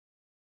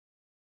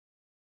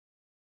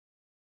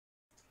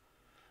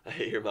I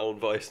hear my own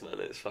voice, man.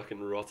 It's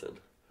fucking rotten.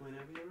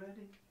 Whenever you're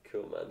ready.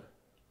 Cool, man.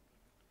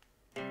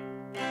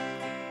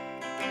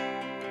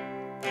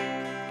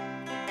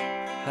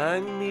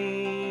 Hang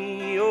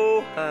me,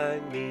 oh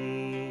hang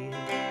me,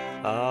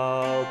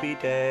 I'll be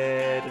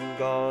dead and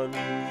gone.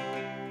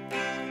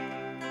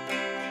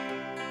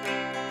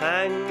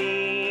 Hang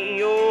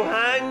me, oh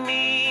hang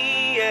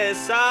me,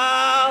 yes,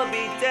 I'll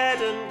be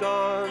dead and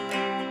gone.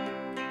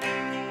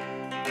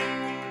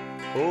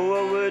 Oh,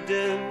 I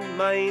wouldn't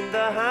mind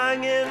the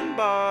hanging,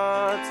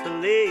 but the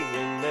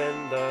laying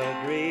in the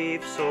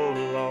grave so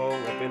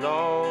long. I've been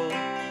all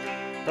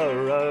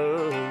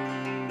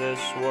around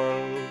this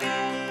world.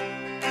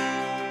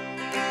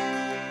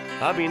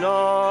 I've been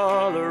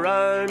all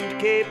around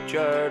Cape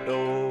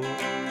Girardeau,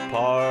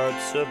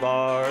 parts of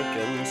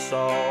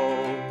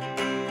Arkansas.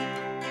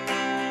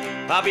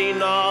 I've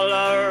been all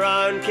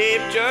around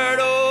Cape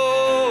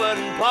Girardeau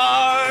and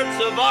parts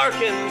of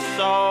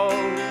Arkansas.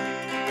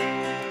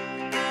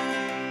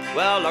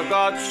 Well, I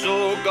got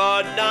so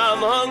goddamn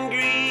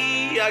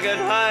hungry I could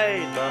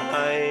hide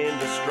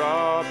behind a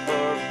straw,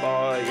 poor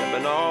boy. I've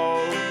been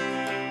all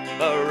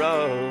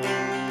around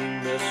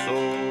this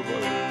old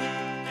world.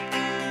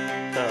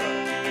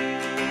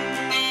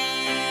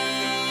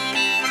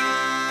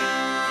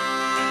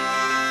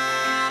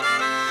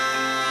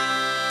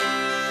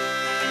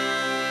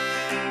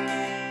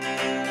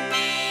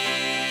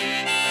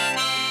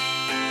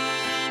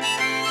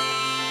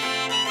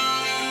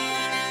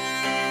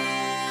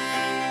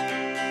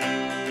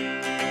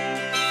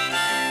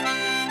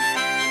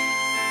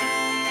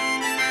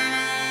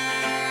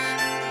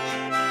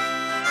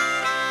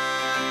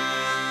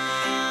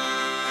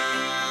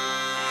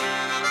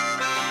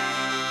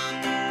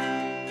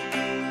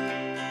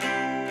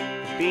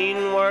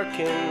 Been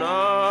working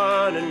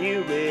on a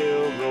new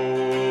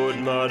railroad,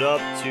 mud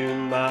up to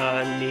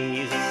my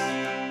knees.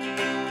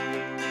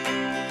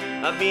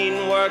 I've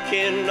been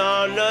working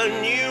on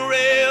a new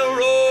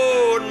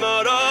railroad,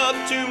 mud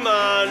up to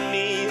my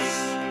knees.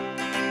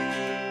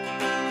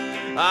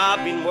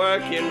 I've been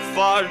working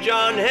for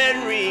John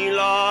Henry,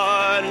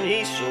 Lord, and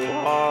he's so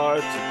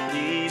hard to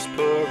please,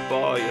 poor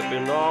boy. I've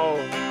been all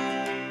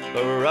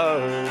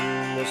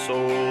around this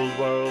old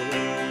world.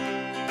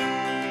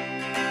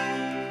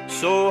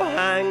 So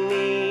hang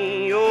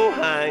me, oh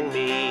hang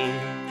me,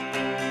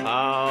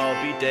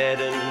 I'll be dead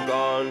and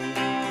gone.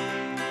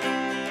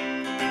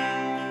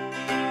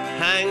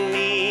 Hang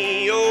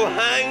me, oh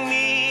hang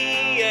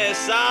me,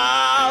 yes,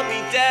 I'll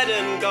be dead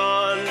and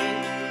gone.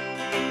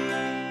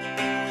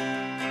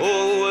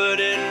 Oh,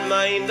 wouldn't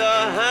mind the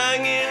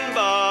hanging,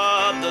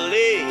 but the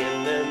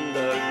laying in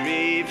the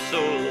grave so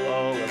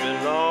long. I've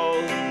been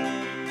all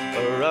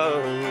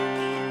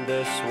around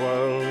this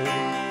world.